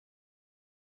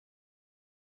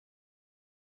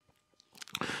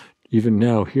Even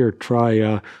now, here,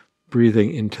 try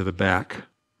breathing into the back.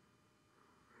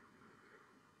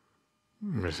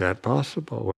 Is that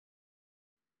possible?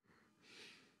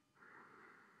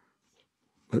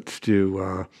 Let's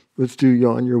do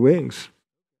yawn your wings.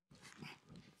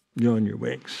 Yawn your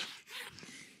wings.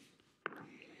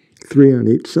 3 on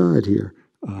each side here.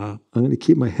 I'm going to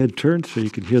keep my head turned so you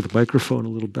can hear the microphone a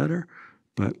little better,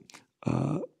 but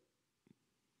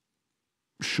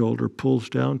shoulder pulls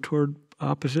down toward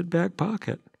opposite back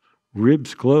pocket.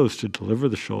 Ribs close to deliver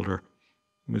the shoulder.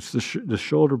 It's the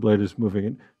shoulder blade is moving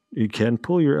in. You can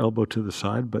pull your elbow to the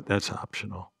side, but that's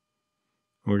optional.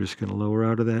 We're just going to lower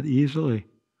out of that easily,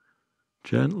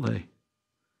 gently.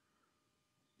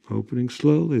 Opening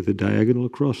slowly. The diagonal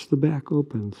across the back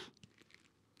opens.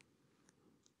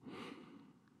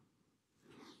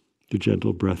 The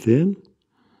gentle breath in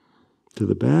to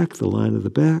the back, the line of the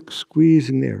back,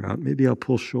 squeezing the air out. Maybe I'll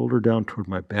pull shoulder down toward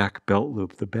my back belt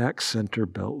loop, the back center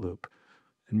belt loop.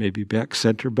 And maybe back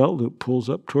center belt loop pulls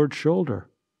up toward shoulder.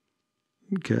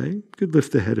 Okay, you could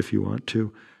lift the head if you want to.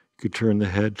 You could turn the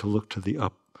head to look to the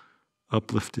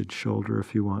uplifted shoulder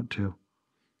if you want to.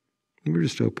 And we're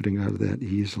just opening out of that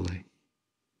easily.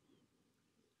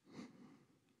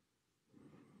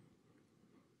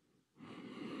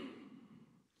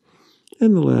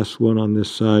 And the last one on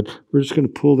this side, we're just going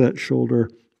to pull that shoulder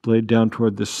blade down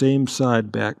toward the same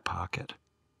side back pocket.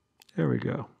 There we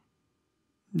go.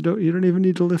 You don't even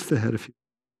need to lift the head if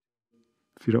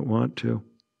you don't want to.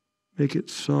 Make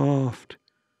it soft.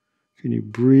 Can you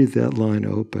breathe that line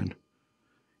open?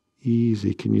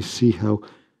 Easy. Can you see how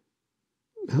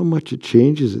much it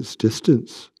changes its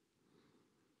distance?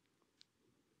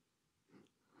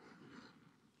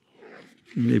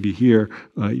 Maybe here,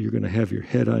 you're going to have your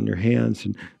head on your hands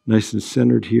and nice and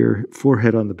centered here,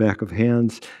 forehead on the back of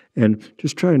hands, and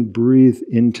just try and breathe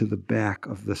into the back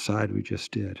of the side we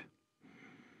just did.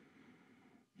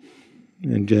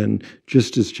 And then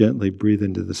just as gently breathe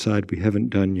into the side we haven't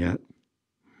done yet.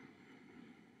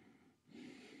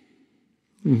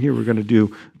 And here we're going to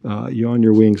do yawn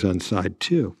your wings on side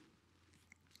 2.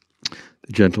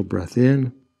 The gentle breath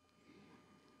in.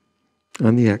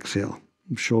 On the exhale,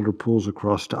 shoulder pulls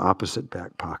across to opposite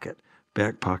back pocket.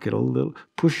 Back pocket a little.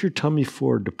 Push your tummy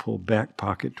forward to pull back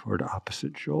pocket toward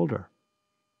opposite shoulder.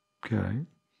 Okay.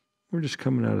 We're just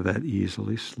coming out of that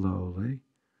easily, slowly.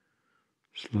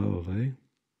 Slowly.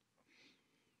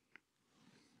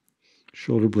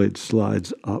 Shoulder blade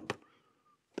slides up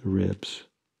the ribs.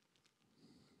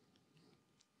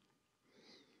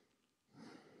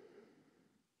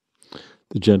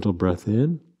 The gentle breath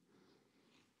in.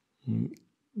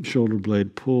 Shoulder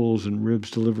blade pulls and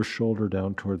ribs deliver shoulder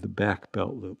down toward the back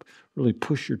belt loop. Really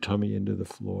push your tummy into the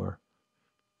floor.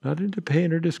 Not into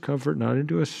pain or discomfort, not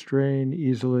into a strain,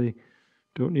 easily.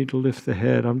 Don't need to lift the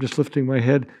head. I'm just lifting my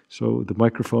head so the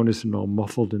microphone isn't all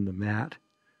muffled in the mat.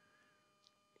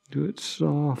 Do it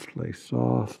softly,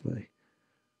 softly.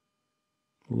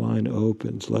 The line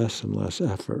opens, less and less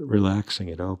effort, relaxing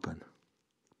it open.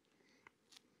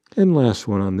 And last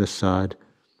one on this side.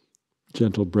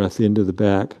 Gentle breath into the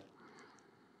back.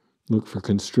 Look for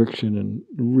constriction and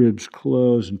ribs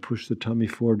close and push the tummy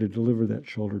forward to deliver that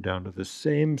shoulder down to the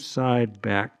same side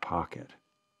back pocket.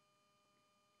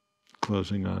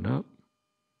 Closing on up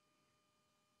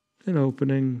and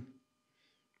opening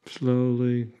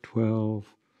slowly. 12,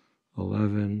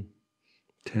 11,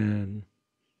 10,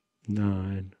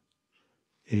 9,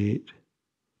 8,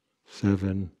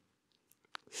 7,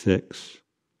 6,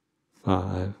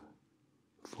 5,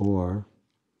 4,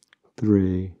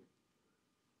 3,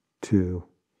 2,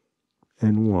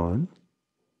 and 1.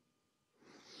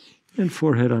 And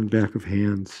forehead on back of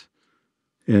hands.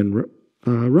 And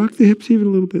rock the hips even a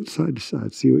little bit side to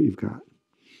side. See what you've got.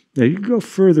 Now you can go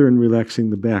further in relaxing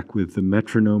the back with the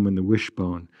metronome and the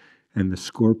wishbone and the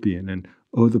scorpion and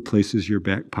the places your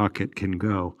back pocket can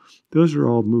go. Those are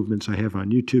all movements I have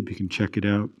on YouTube. You can check it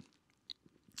out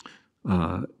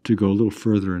to go a little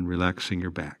further in relaxing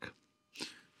your back.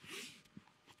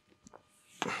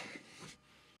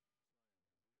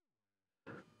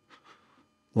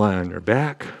 Lie on your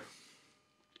back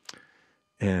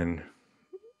and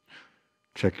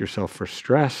check yourself for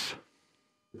stress.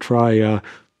 Try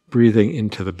breathing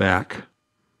into the back.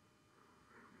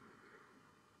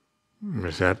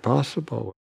 Is that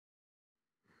possible?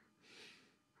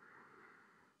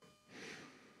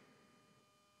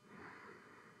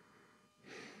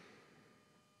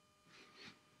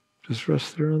 Just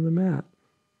rest there on the mat.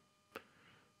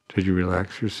 Did you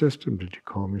relax your system? Did you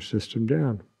calm your system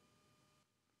down?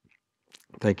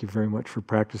 Thank you very much for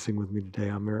practicing with me today.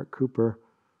 I'm Eric Cooper.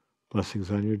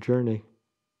 Blessings on your journey.